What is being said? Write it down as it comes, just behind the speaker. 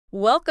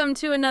Welcome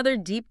to another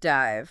deep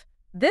dive.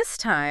 This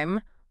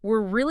time,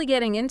 we're really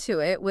getting into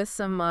it with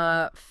some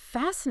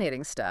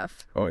fascinating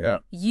stuff. Oh, yeah.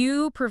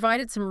 You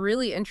provided some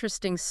really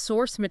interesting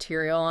source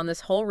material on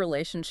this whole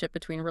relationship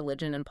between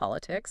religion and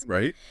politics.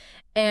 Right?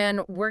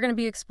 And we're going to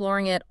be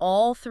exploring it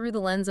all through the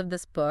lens of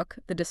this book,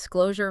 The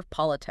Disclosure of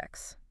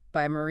Politics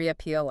by María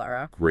Pía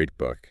Lara. Great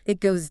book. It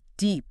goes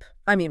deep.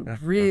 I mean,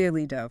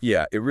 really deep.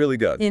 Yeah, it really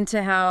does.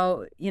 Into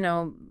how,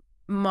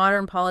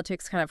 modern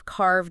politics kind of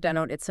carved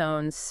out its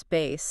own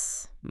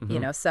space,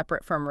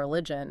 separate from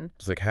religion.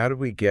 It's like, how do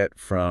we get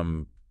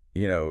from,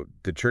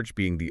 the church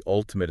being the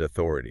ultimate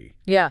authority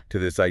to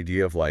this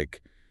idea of,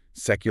 like,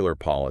 secular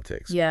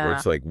politics? Yeah. Where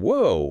it's like,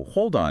 whoa,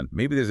 hold on.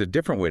 Maybe there's a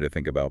different way to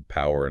think about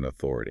power and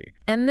authority.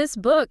 And this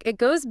book, it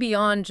goes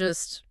beyond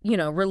just,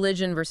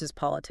 religion versus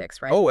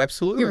politics, right? Oh,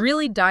 absolutely. It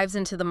really dives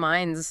into the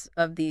minds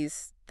of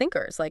these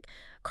thinkers, like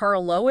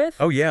Karl Lowith.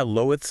 Oh, yeah,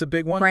 Lowith's a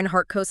big one.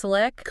 Reinhard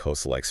Koselleck.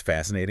 Koselleck's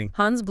fascinating.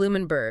 Hans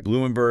Blumenberg.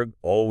 Blumenberg,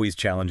 always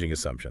challenging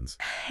assumptions.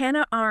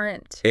 Hannah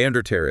Arendt.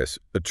 Ander Terrace,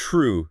 a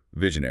true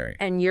visionary.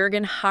 And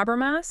Jürgen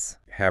Habermas.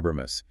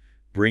 Habermas,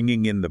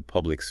 bringing in the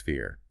public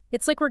sphere.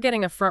 It's like we're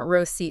getting a front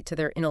row seat to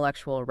their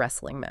intellectual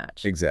wrestling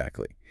match.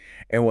 Exactly.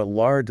 And what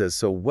Lara does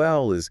so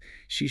well is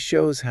she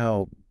shows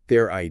how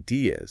their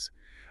ideas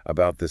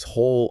about this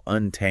whole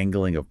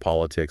untangling of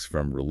politics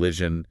from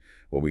religion,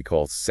 what we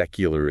call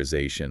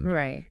secularization,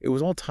 right? It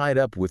was all tied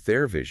up with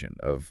their vision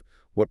of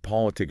what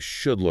politics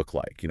should look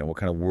like, what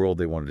kind of world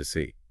they wanted to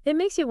see. It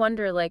makes you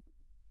wonder, like,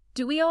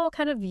 do we all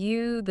kind of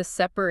view the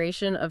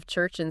separation of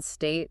church and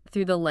state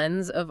through the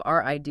lens of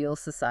our ideal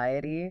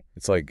society?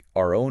 It's like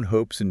our own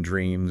hopes and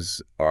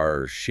dreams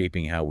are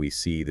shaping how we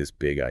see this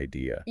big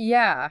idea.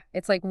 Yeah.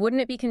 It's like,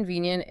 wouldn't it be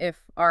convenient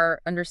if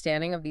our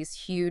understanding of these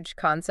huge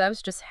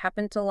concepts just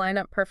happened to line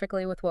up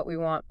perfectly with what we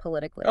want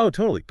politically? Oh,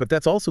 totally. But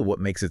that's also what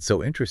makes it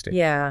so interesting.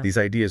 Yeah. These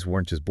ideas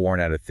weren't just born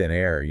out of thin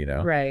air,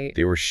 Right.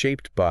 They were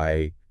shaped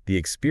by the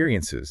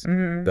experiences,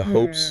 the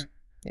hopes,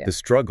 the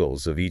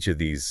struggles of each of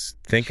these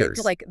thinkers.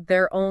 Shaped like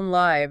their own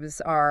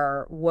lives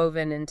are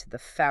woven into the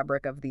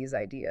fabric of these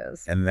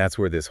ideas. And that's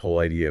where this whole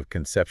idea of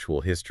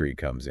conceptual history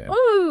comes in.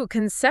 Ooh,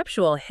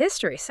 conceptual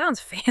history. Sounds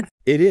fancy.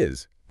 It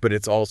is, but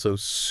it's also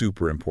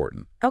super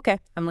important. Okay,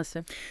 I'm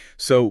listening.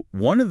 So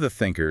one of the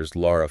thinkers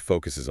Lara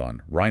focuses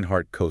on,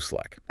 Reinhard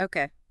Koselleck.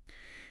 Okay.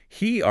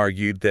 He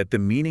argued that the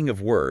meaning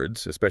of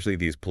words, especially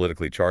these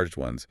politically charged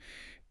ones,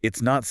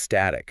 it's not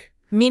static.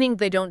 Meaning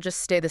they don't just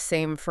stay the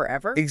same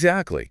forever?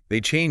 Exactly. They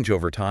change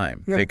over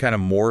time. Yeah. They kind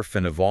of morph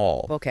and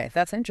evolve. Okay,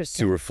 that's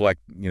interesting. To reflect,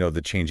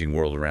 the changing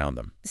world around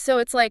them. So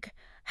it's like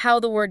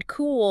how the word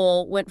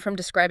cool went from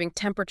describing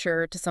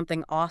temperature to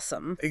something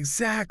awesome.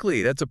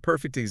 Exactly. That's a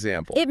perfect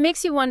example. It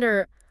makes you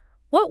wonder,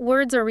 what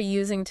words are we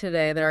using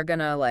today that are going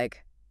to,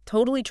 like,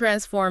 totally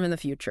transform in the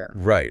future?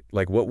 Right.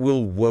 Like, what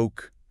will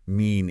woke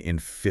mean in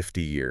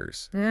 50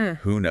 years?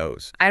 Who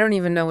knows? I don't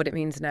even know what it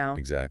means now.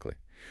 Exactly.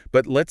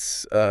 But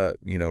let's,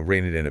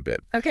 rein it in a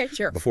bit. Okay,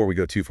 sure. Before we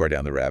go too far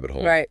down the rabbit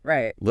hole.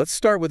 Right. Let's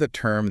start with a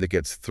term that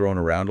gets thrown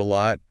around a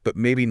lot, but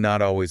maybe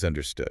not always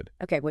understood.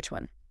 Okay, which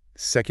one?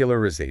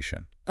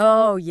 Secularization.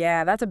 Oh,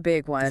 yeah, that's a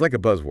big one. It's like a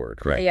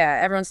buzzword, right?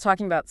 Yeah, everyone's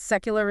talking about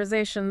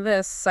secularization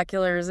this,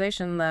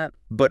 secularization that.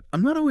 But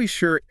I'm not always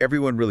sure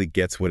everyone really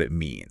gets what it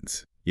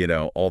means,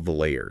 all the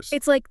layers.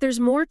 It's like there's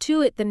more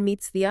to it than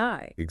meets the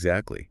eye.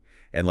 Exactly.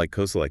 And like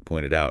Koselleck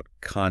pointed out,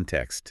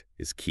 context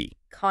is key.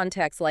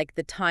 Context, like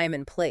the time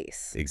and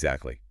place.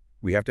 Exactly.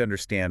 We have to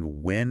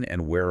understand when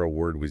and where a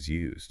word was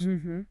used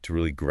to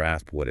really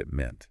grasp what it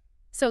meant.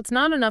 So it's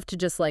not enough to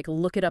just, like,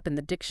 look it up in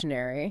the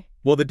dictionary.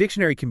 Well, the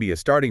dictionary can be a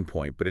starting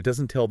point, but it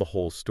doesn't tell the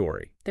whole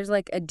story. There's,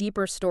 like, a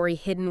deeper story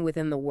hidden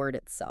within the word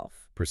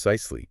itself.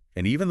 Precisely.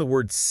 And even the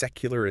word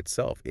secular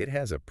itself, it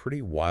has a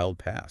pretty wild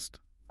past.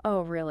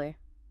 Oh, really?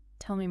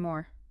 Tell me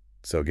more.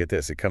 So get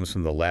this, it comes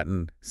from the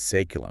Latin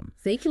saeculum,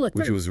 Saeculum.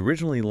 which was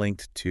originally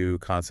linked to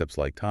concepts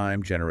like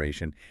time,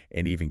 generation,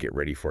 and even get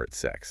ready for it,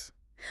 sex.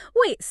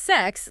 Wait,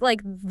 sex?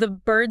 Like the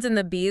birds and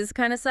the bees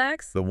kind of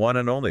sex? The one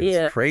and only.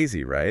 Yeah. It's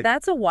crazy, right?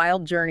 That's a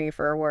wild journey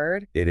for a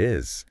word. It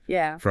is.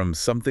 Yeah. From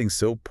something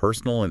so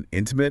personal and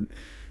intimate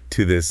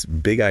to this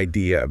big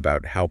idea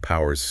about how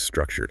power is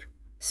structured.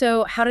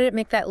 So how did it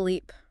make that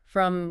leap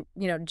from,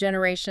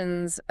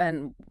 generations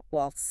and,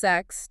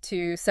 sex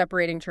to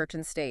separating church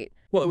and state?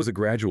 Well, it was a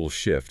gradual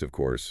shift, of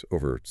course,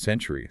 over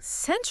centuries.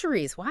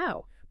 Centuries,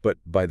 wow. But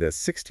by the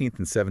 16th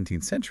and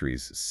 17th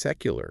centuries,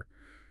 secular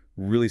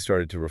really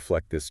started to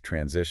reflect this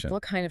transition.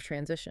 What kind of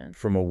transition?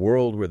 From a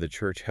world where the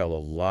church held a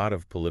lot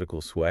of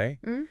political sway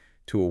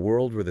to a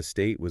world where the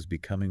state was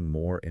becoming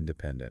more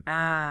independent.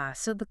 Ah,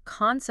 so the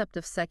concept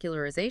of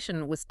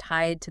secularization was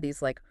tied to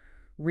these, like,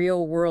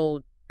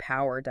 real-world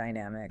power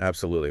dynamics.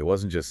 Absolutely. It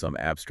wasn't just some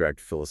abstract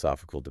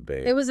philosophical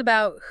debate. It was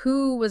about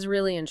who was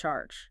really in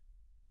charge.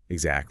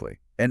 Exactly.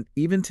 And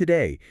even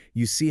today,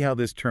 you see how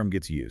this term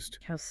gets used.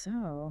 How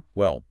so?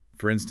 Well,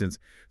 for instance,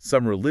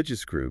 some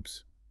religious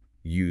groups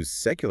use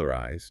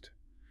secularized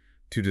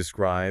to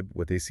describe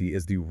what they see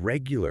as the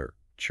regular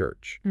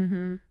church,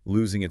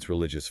 losing its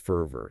religious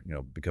fervor,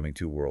 becoming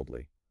too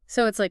worldly.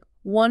 So it's like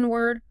one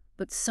word,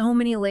 but so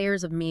many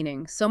layers of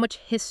meaning, so much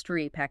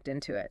history packed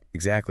into it.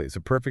 Exactly. It's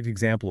a perfect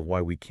example of why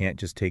we can't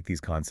just take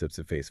these concepts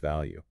at face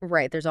value.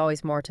 Right, there's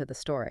always more to the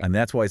story. And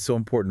that's why it's so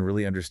important to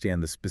really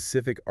understand the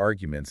specific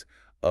arguments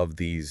of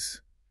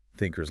these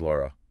thinkers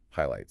Laura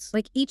highlights.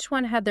 Like each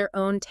one had their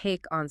own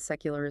take on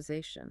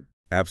secularization.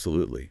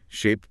 Absolutely.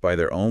 Shaped by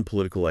their own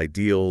political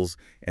ideals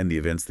and the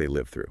events they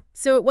lived through.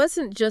 So it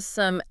wasn't just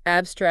some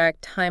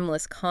abstract,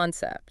 timeless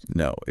concept.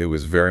 No, it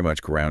was very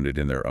much grounded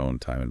in their own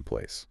time and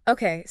place.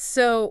 Okay,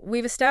 so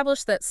we've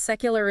established that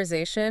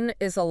secularization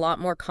is a lot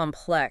more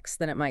complex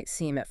than it might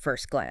seem at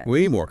first glance.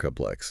 Way more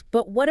complex.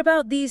 But what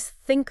about these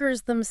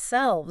thinkers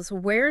themselves?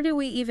 Where do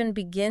we even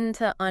begin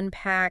to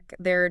unpack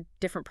their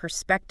different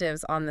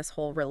perspectives on this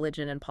whole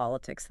religion and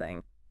politics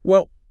thing?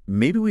 Well,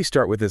 maybe we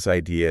start with this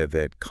idea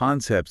that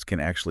concepts can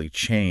actually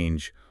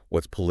change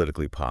what's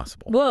politically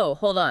possible. Whoa,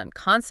 hold on.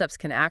 Concepts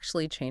can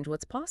actually change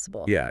what's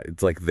possible. Yeah,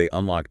 it's like they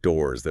unlock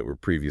doors that were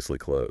previously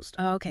closed.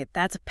 Oh, okay,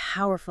 that's a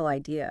powerful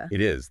idea.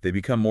 It is. They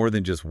become more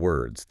than just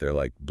words. They're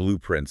like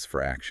blueprints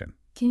for action.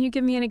 Can you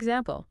give me an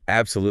example?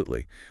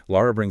 Absolutely.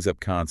 Laura brings up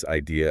Kant's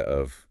idea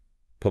of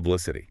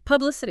publicity.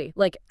 Publicity,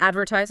 like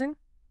advertising?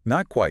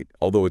 Not quite,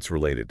 although it's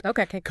related.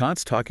 Okay.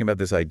 Kant's talking about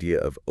this idea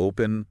of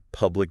open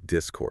public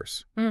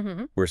discourse,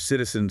 where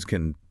citizens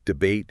can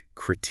debate,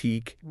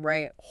 critique,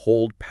 Right.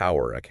 hold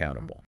power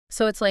accountable.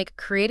 So it's like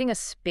creating a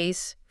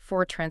space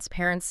for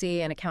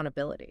transparency and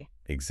accountability.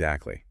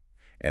 Exactly.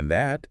 And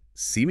that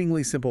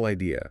seemingly simple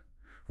idea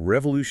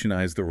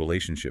revolutionized the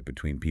relationship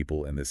between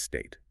people and the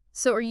state.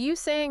 So are you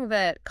saying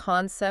that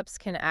concepts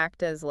can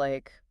act as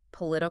like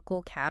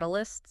political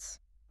catalysts?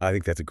 I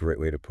think that's a great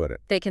way to put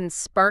it. They can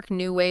spark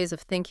new ways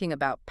of thinking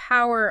about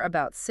power,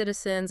 about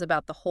citizens,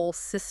 about the whole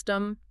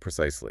system.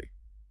 Precisely.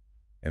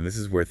 And this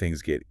is where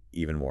things get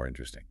even more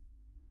interesting.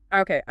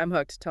 Okay, I'm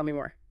hooked. Tell me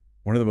more.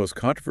 One of the most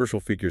controversial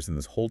figures in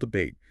this whole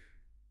debate,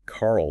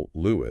 Carl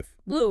Lewith,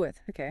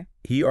 okay.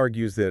 he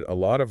argues that a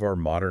lot of our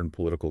modern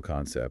political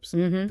concepts,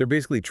 they're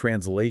basically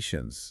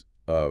translations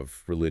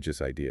of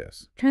religious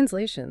ideas.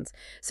 Translations.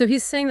 So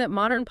he's saying that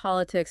modern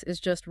politics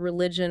is just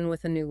religion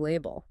with a new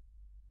label.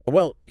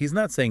 Well, he's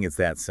not saying it's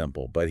that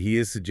simple, but he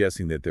is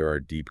suggesting that there are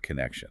deep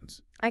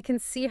connections. I can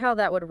see how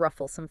that would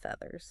ruffle some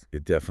feathers.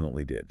 It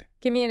definitely did.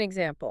 Give me an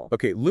example.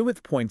 Okay,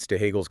 Lewith points to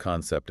Hegel's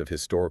concept of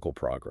historical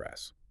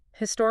progress.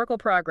 Historical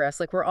progress,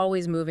 like we're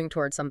always moving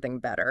towards something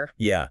better.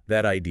 Yeah,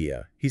 that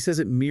idea. He says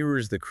it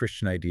mirrors the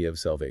Christian idea of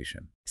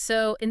salvation.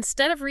 So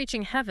instead of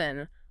reaching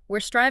heaven, we're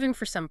striving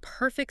for some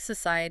perfect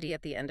society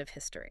at the end of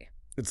history.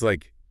 It's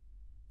like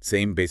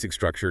same basic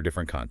structure,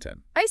 different content.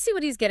 I see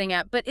what he's getting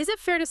at, but is it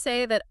fair to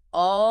say that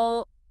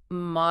all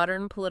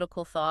modern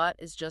political thought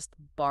is just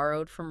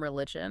borrowed from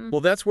religion?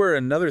 Well, that's where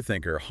another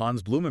thinker,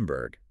 Hans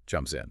Blumenberg,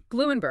 jumps in.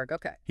 Blumenberg,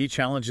 okay. He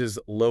challenges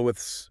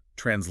Lewith's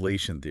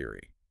translation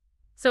theory.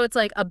 So it's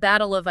like a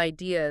battle of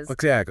ideas.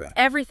 Exactly.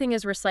 Everything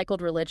is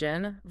recycled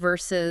religion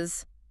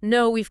versus,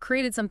 no, we've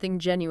created something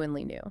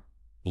genuinely new.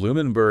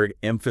 Blumenberg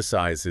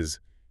emphasizes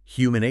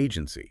human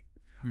agency,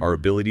 our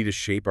ability to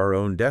shape our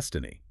own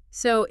destiny.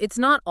 So it's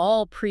not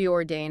all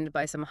preordained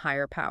by some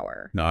higher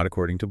power. Not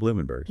according to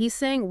Blumenberg. He's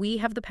saying we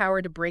have the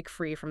power to break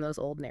free from those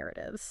old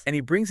narratives. And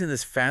he brings in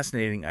this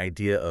fascinating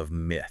idea of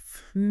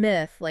myth.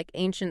 Myth, like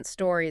ancient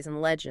stories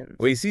and legends.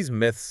 Well, he sees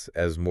myths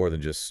as more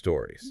than just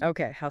stories.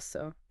 Okay, how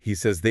so? He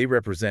says they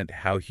represent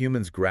how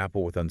humans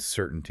grapple with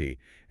uncertainty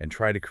and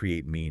try to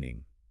create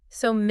meaning.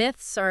 So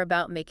myths are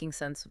about making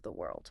sense of the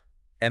world.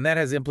 And that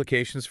has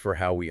implications for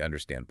how we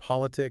understand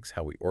politics,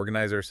 how we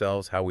organize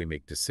ourselves, how we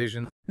make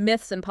decisions.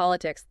 Myths and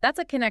politics, that's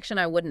a connection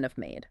I wouldn't have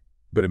made.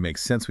 But it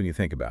makes sense when you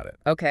think about it.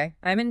 Okay,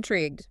 I'm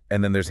intrigued.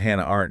 And then there's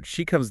Hannah Arendt.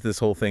 She comes to this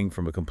whole thing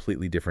from a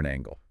completely different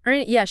angle.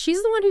 Yeah,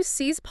 she's the one who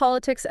sees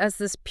politics as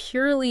this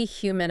purely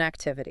human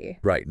activity.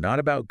 Right, not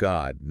about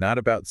God, not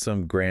about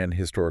some grand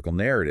historical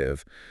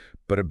narrative,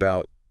 but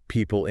about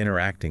people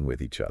interacting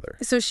with each other.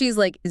 So she's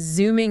like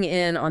zooming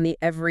in on the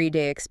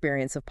everyday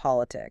experience of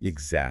politics.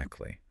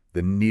 Exactly.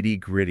 The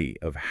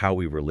nitty-gritty of how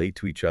we relate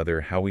to each other,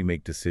 how we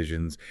make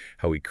decisions,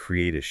 how we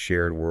create a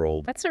shared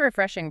world. That's a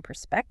refreshing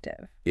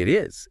perspective. It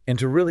is. And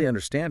to really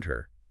understand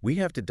her, we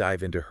have to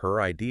dive into her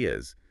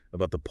ideas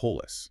about the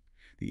polis,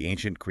 the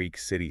ancient Greek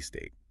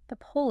city-state. The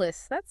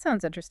polis, that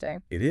sounds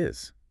interesting. It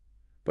is.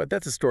 But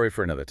that's a story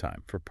for another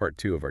time, for part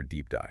 2 of our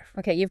deep dive.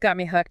 Okay, you've got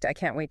me hooked. I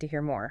can't wait to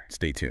hear more.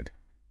 Stay tuned.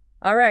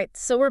 All right,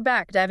 so we're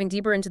back, diving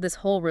deeper into this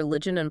whole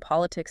religion and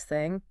politics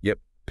thing. Yep.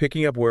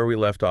 Picking up where we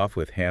left off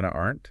with Hannah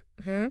Arendt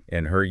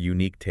and her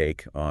unique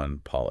take on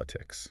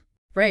politics.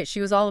 Right,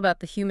 she was all about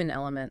the human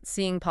element,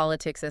 seeing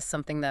politics as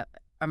something that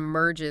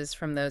emerges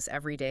from those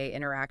everyday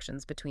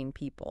interactions between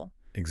people.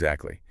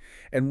 Exactly.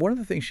 And one of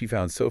the things she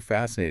found so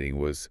fascinating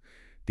was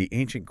the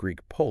ancient Greek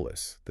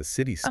polis, the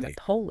city-state.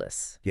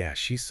 Polis. Yeah,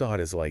 she saw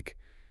it as like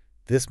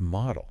this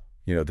model,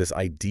 this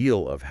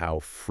ideal of how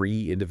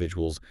free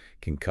individuals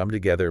can come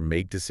together,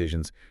 make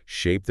decisions,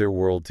 shape their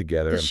world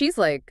together. She's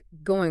like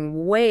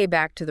going way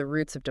back to the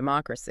roots of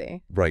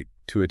democracy. Right,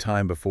 to a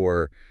time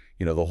before,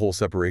 The whole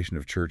separation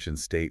of church and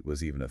state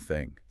was even a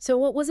thing. So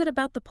what was it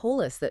about the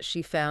polis that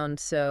she found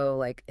so,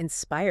 like,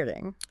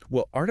 inspiring?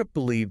 Well, Arnott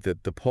believed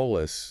that the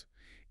polis,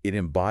 it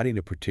embodied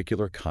a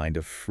particular kind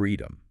of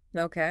freedom,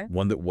 Okay.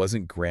 one that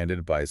wasn't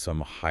granted by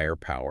some higher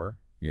power,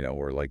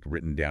 or like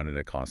written down in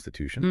a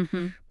constitution,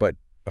 Mm-hmm. but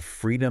a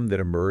freedom that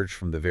emerged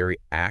from the very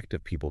act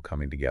of people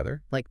coming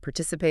together. Like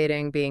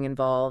participating, being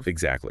involved.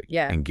 Exactly.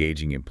 Yeah.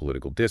 Engaging in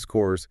political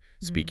discourse,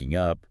 Mhm. speaking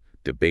up,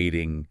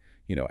 debating,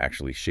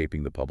 actually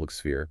shaping the public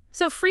sphere.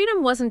 So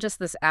freedom wasn't just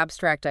this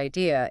abstract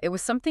idea. It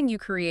was something you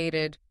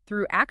created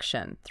through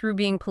action, through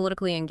being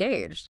politically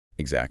engaged.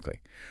 Exactly.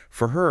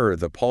 For her,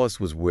 the polis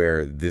was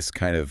where this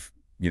kind of,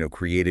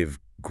 creative,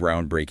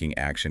 groundbreaking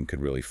action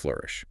could really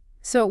flourish.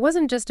 So it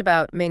wasn't just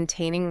about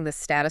maintaining the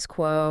status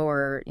quo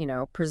or,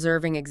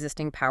 preserving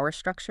existing power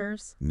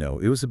structures. No,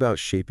 it was about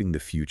shaping the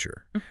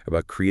future,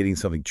 about creating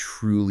something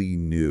truly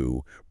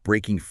new,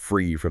 breaking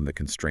free from the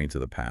constraints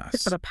of the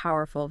past. What a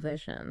powerful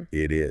vision.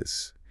 It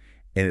is.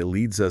 And it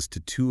leads us to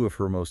two of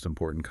her most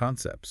important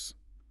concepts: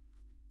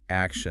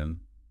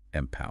 action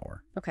and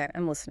power. Okay,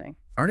 I'm listening.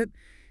 Aren't it?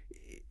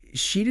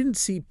 She didn't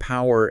see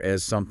power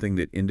as something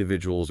that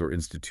individuals or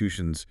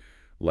institutions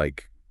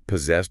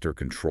possessed or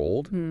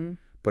controlled,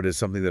 but as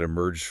something that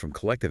emerged from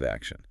collective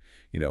action,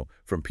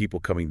 from people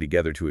coming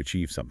together to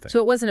achieve something. So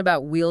it wasn't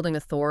about wielding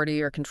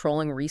authority or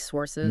controlling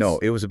resources? No,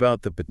 it was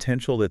about the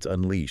potential that's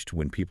unleashed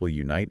when people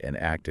unite and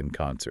act in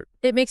concert.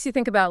 It makes you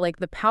think about, like,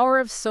 the power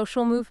of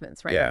social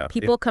movements, right? Yeah.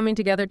 People coming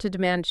together to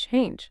demand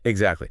change.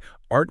 Exactly.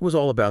 Art was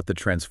all about the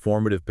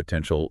transformative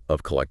potential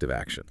of collective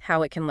action.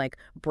 How it can, like,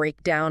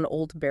 break down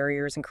old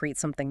barriers and create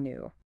something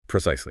new.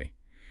 Precisely.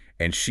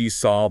 And she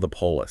saw the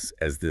polis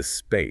as this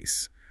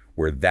space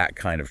where that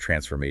kind of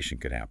transformation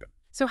could happen.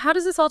 So how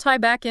does this all tie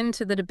back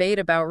into the debate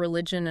about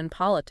religion and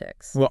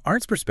politics? Well,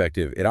 Arndt's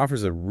perspective, it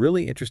offers a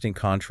really interesting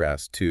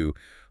contrast to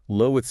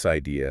Lowitz's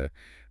idea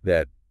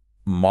that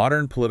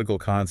modern political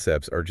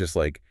concepts are just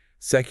like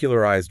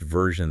secularized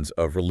versions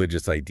of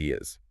religious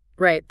ideas.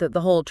 Right,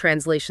 the whole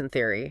translation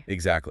theory.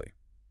 Exactly.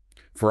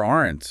 For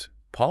Arendt,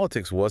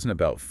 politics wasn't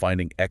about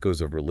finding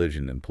echoes of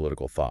religion in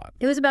political thought.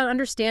 It was about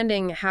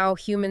understanding how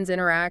humans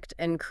interact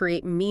and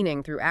create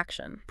meaning through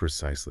action.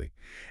 Precisely.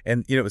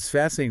 And, it's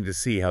fascinating to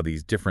see how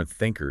these different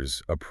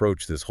thinkers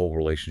approach this whole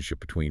relationship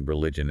between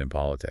religion and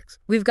politics.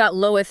 We've got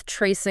Lowith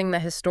tracing the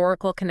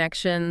historical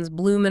connections,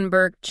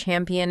 Blumenberg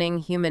championing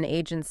human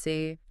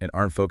agency. And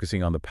Arendt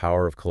focusing on the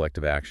power of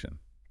collective action.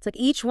 It's like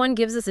each one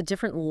gives us a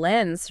different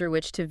lens through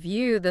which to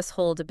view this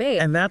whole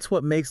debate. And that's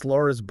what makes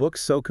Laura's book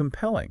so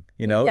compelling.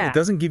 Yeah. It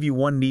doesn't give you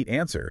one neat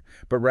answer,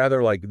 but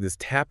rather like this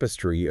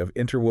tapestry of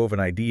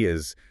interwoven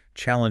ideas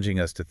challenging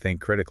us to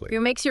think critically. It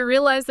makes you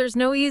realize there's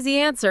no easy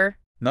answer.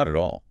 Not at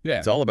all. Yeah.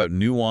 It's all about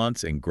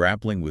nuance and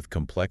grappling with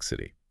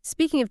complexity.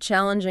 Speaking of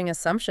challenging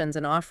assumptions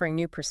and offering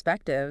new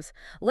perspectives,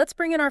 let's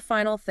bring in our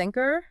final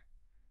thinker,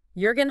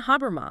 Jürgen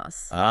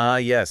Habermas. Ah,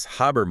 yes,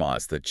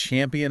 Habermas, the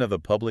champion of the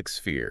public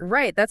sphere.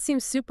 Right, that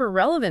seems super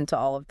relevant to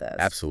all of this.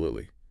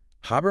 Absolutely.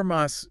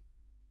 Habermas,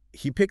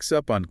 he picks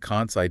up on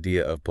Kant's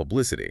idea of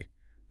publicity,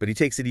 but he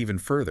takes it even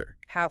further.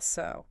 How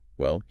so?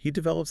 Well, he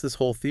develops this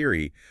whole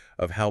theory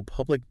of how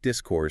public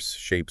discourse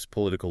shapes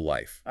political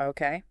life.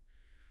 Okay.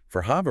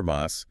 For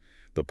Habermas,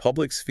 the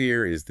public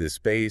sphere is this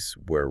space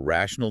where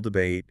rational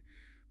debate,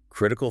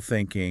 critical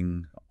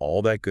thinking,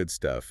 all that good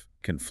stuff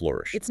can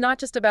flourish. It's not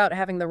just about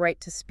having the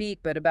right to speak,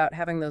 but about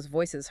having those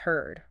voices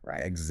heard,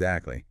 right?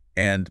 Exactly.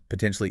 And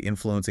potentially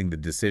influencing the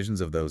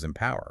decisions of those in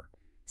power.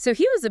 So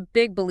he was a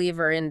big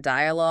believer in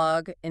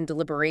dialogue, in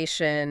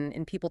deliberation,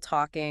 in people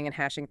talking and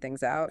hashing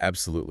things out.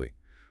 Absolutely.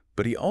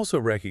 But he also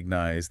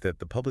recognized that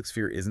the public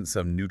sphere isn't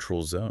some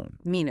neutral zone.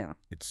 Mina.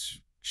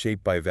 It's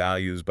shaped by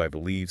values, by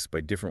beliefs,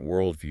 by different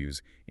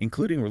worldviews,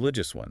 including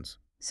religious ones.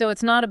 So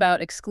it's not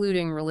about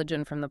excluding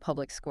religion from the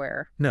public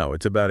square. No,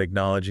 it's about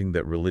acknowledging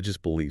that religious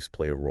beliefs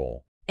play a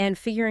role. And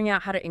figuring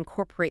out how to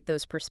incorporate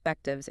those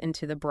perspectives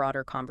into the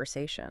broader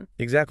conversation.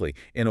 Exactly.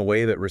 In a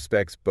way that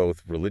respects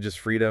both religious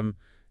freedom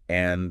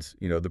and,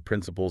 the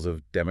principles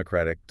of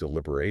democratic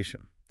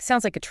deliberation.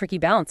 Sounds like a tricky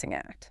balancing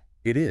act.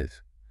 It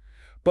is.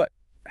 But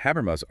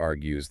Habermas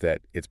argues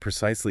that it's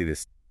precisely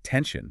this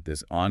tension,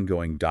 this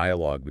ongoing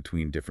dialogue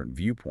between different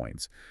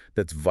viewpoints,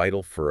 that's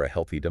vital for a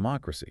healthy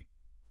democracy.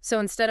 So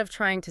instead of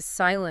trying to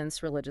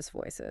silence religious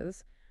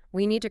voices,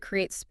 we need to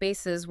create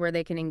spaces where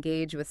they can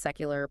engage with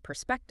secular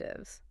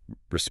perspectives.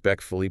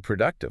 Respectfully,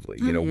 productively,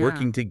 Yeah.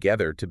 working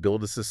together to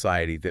build a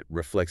society that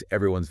reflects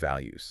everyone's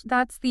values.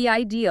 That's the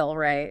ideal,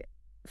 right?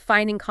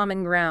 Finding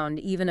common ground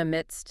even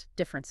amidst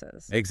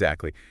differences.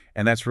 Exactly.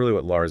 And that's really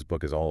what Laura's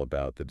book is all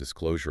about, the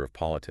disclosure of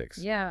politics.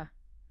 Yeah.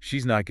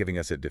 She's not giving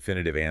us a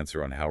definitive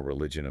answer on how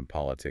religion and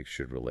politics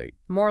should relate.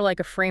 More like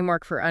a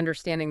framework for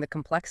understanding the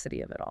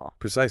complexity of it all.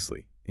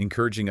 Precisely.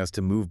 Encouraging us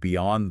to move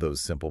beyond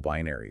those simple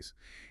binaries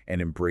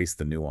and embrace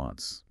the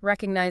nuance.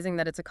 Recognizing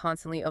that it's a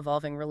constantly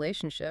evolving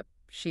relationship,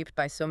 shaped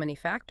by so many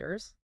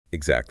factors.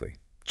 Exactly.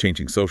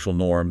 Changing social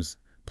norms,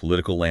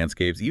 political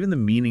landscapes, even the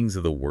meanings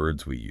of the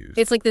words we use.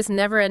 It's like this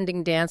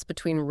never-ending dance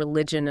between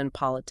religion and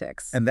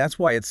politics. And that's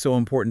why it's so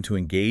important to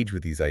engage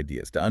with these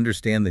ideas, to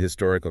understand the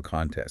historical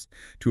context,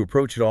 to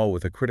approach it all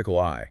with a critical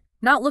eye.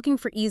 Not looking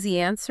for easy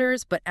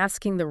answers, but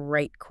asking the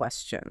right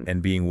question.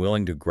 And being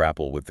willing to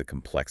grapple with the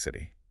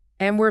complexity.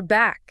 And we're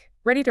back,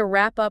 ready to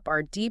wrap up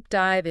our deep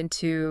dive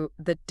into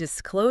the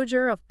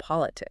disclosure of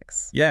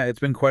politics. Yeah, it's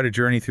been quite a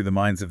journey through the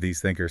minds of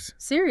these thinkers.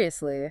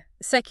 Seriously.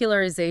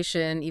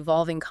 Secularization,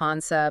 evolving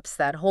concepts,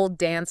 that whole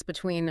dance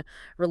between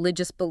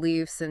religious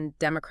beliefs and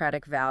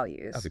democratic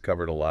values. We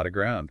covered a lot of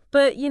ground.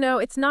 But,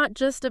 it's not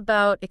just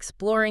about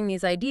exploring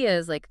these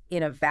ideas like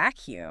in a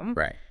vacuum.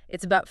 Right.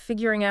 It's about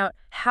figuring out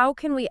how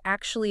can we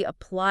actually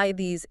apply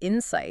these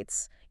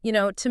insights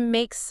to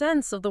make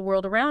sense of the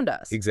world around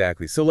us.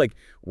 Exactly. So,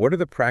 what are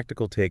the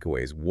practical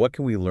takeaways? What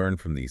can we learn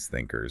from these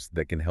thinkers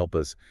that can help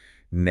us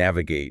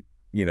navigate,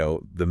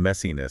 the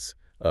messiness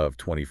of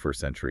 21st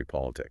century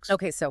politics?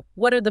 Okay, so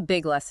what are the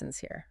big lessons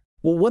here?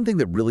 Well, one thing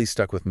that really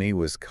stuck with me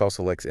was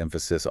Koselleck's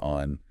emphasis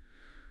on,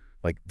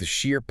 the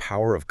sheer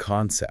power of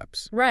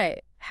concepts.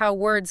 Right. How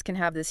words can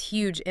have this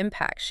huge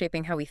impact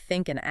shaping how we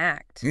think and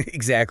act.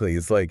 Exactly.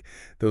 It's like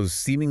those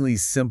seemingly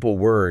simple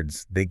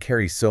words, they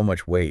carry so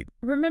much weight.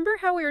 Remember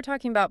how we were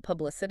talking about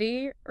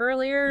publicity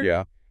earlier?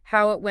 Yeah.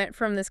 How it went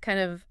from this kind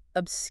of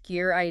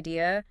obscure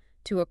idea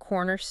to a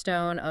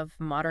cornerstone of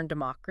modern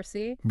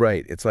democracy?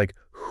 Right. It's like,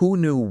 who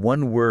knew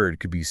one word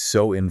could be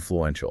so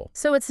influential?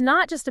 So it's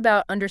not just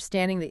about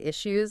understanding the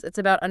issues, it's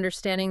about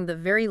understanding the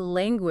very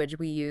language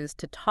we use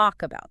to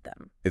talk about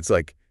them. It's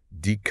like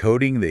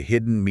decoding the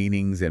hidden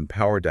meanings and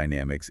power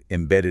dynamics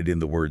embedded in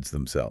the words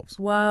themselves.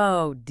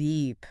 Whoa,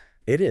 deep.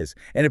 It is.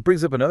 And it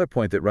brings up another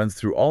point that runs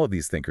through all of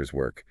these thinkers'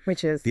 work.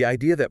 Which is? The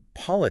idea that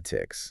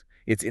politics,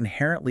 it's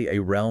inherently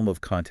a realm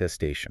of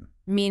contestation.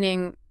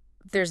 Meaning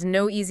there's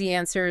no easy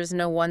answers,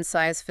 no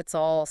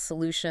one-size-fits-all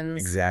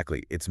solutions.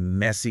 Exactly. It's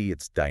messy,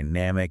 it's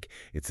dynamic,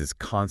 it's this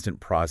constant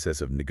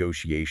process of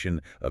negotiation,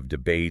 of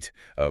debate,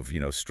 of,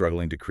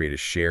 struggling to create a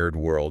shared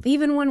world.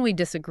 Even when we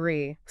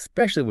disagree.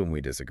 Especially when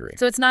we disagree.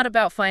 So it's not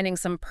about finding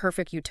some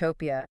perfect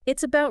utopia.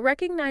 It's about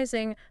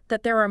recognizing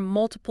that there are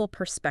multiple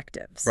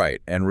perspectives.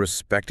 Right, and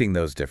respecting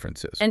those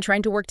differences. And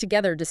trying to work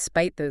together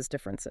despite those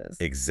differences.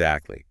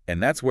 Exactly.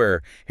 And that's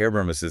where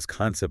Habermas's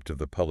concept of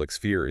the public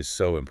sphere is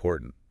so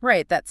important.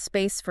 Right, that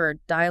space for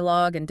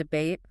dialogue and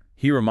debate.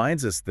 He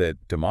reminds us that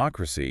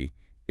democracy,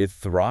 it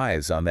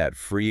thrives on that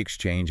free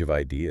exchange of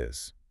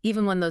ideas.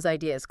 Even when those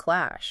ideas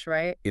clash,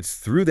 right? It's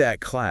through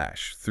that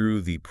clash,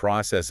 through the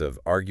process of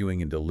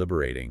arguing and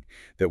deliberating,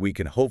 that we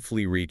can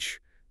hopefully reach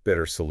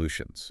better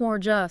solutions. More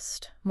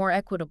just, more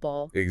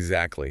equitable.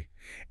 Exactly.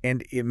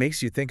 And it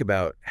makes you think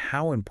about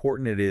how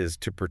important it is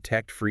to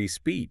protect free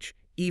speech,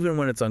 even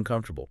when it's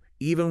uncomfortable,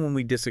 even when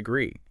we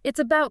disagree. It's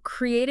about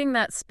creating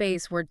that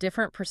space where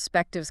different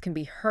perspectives can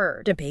be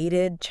heard,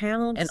 debated,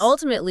 challenged, and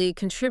ultimately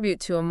contribute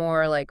to a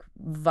more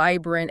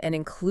vibrant and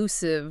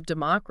inclusive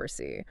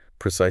democracy.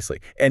 Precisely.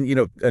 And,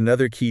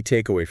 another key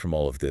takeaway from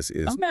all of this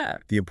is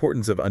the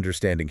importance of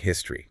understanding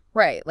history.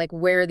 Right,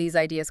 where these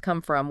ideas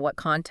come from, what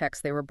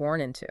context they were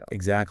born into.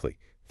 Exactly.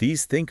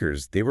 These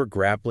thinkers, they were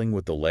grappling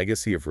with the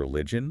legacy of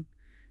religion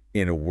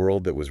in a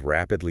world that was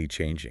rapidly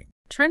changing.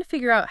 Trying to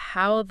figure out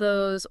how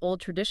those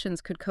old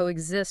traditions could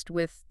coexist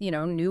with,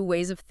 new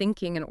ways of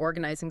thinking and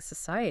organizing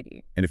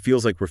society. And it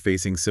feels like we're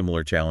facing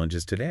similar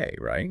challenges today,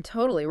 right?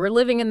 Totally. We're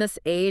living in this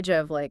age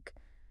of,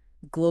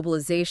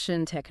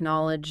 globalization,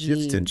 technology.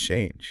 Shift and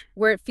change.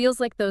 Where it feels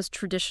like those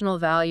traditional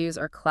values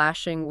are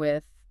clashing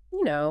with,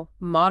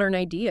 modern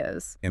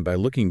ideas. And by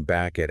looking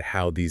back at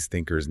how these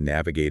thinkers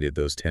navigated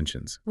those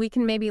tensions, we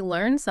can maybe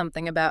learn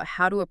something about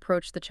how to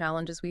approach the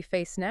challenges we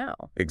face now.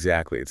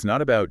 Exactly. It's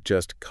not about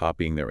just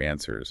copying their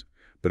answers,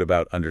 but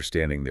about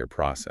understanding their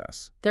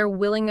process. Their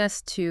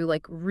willingness to,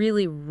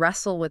 really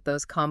wrestle with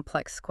those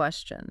complex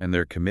questions. And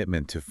their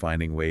commitment to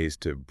finding ways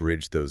to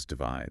bridge those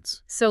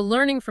divides. So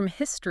learning from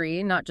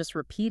history, not just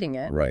repeating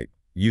it. Right.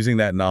 Using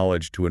that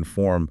knowledge to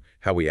inform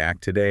how we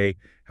act today,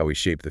 how we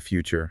shape the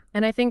future.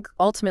 And I think,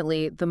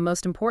 ultimately, the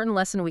most important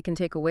lesson we can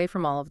take away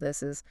from all of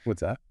this is...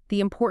 What's that? The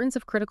importance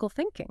of critical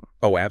thinking.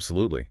 Oh,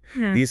 absolutely.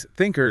 These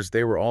thinkers,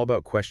 they were all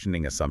about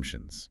questioning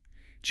assumptions,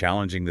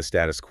 challenging the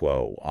status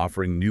quo,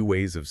 offering new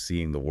ways of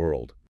seeing the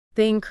world.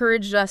 They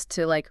encouraged us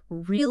to,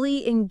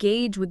 really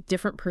engage with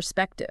different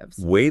perspectives.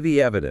 Weigh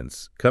the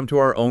evidence, come to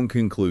our own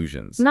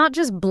conclusions. Not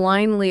just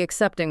blindly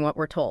accepting what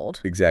we're told.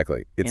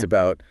 Exactly. It's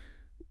about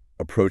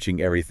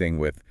approaching everything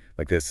with,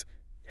 this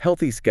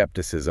healthy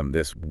skepticism,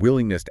 this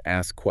willingness to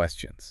ask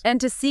questions.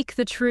 And to seek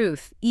the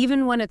truth,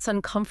 even when it's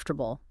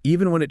uncomfortable.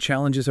 Even when it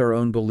challenges our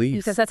own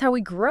beliefs. Because that's how we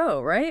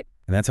grow, right?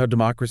 And that's how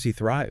democracy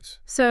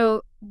thrives.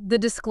 So the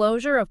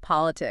disclosure of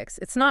politics,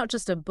 it's not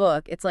just a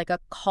book, it's like a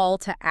call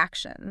to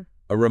action.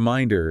 A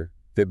reminder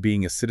that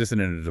being a citizen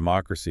in a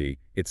democracy,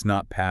 it's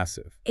not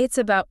passive. It's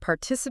about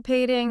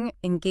participating,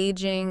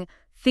 engaging,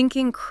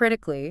 thinking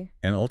critically.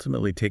 And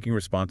ultimately taking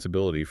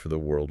responsibility for the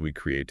world we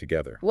create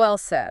together. Well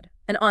said.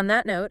 And on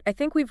that note, I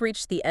think we've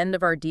reached the end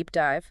of our deep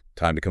dive.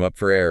 Time to come up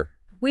for air.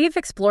 We've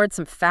explored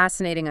some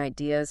fascinating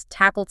ideas,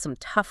 tackled some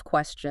tough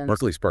questions.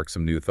 Luckily sparked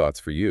some new thoughts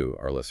for you,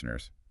 our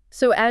listeners.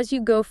 So as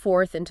you go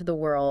forth into the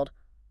world,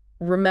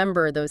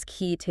 remember those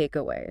key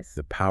takeaways.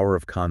 The power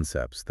of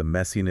concepts, the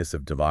messiness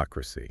of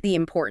democracy. The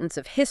importance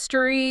of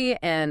history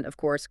and, of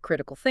course,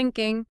 critical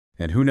thinking.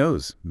 And who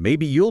knows,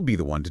 maybe you'll be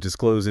the one to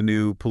disclose a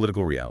new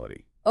political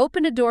reality.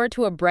 Open a door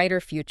to a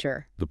brighter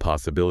future. The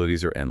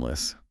possibilities are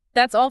endless.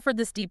 That's all for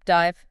this deep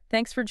dive.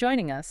 Thanks for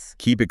joining us.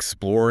 Keep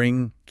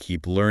exploring,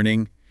 keep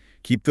learning,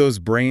 keep those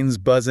brains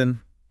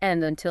buzzing.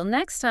 And until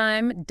next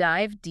time,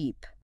 dive deep.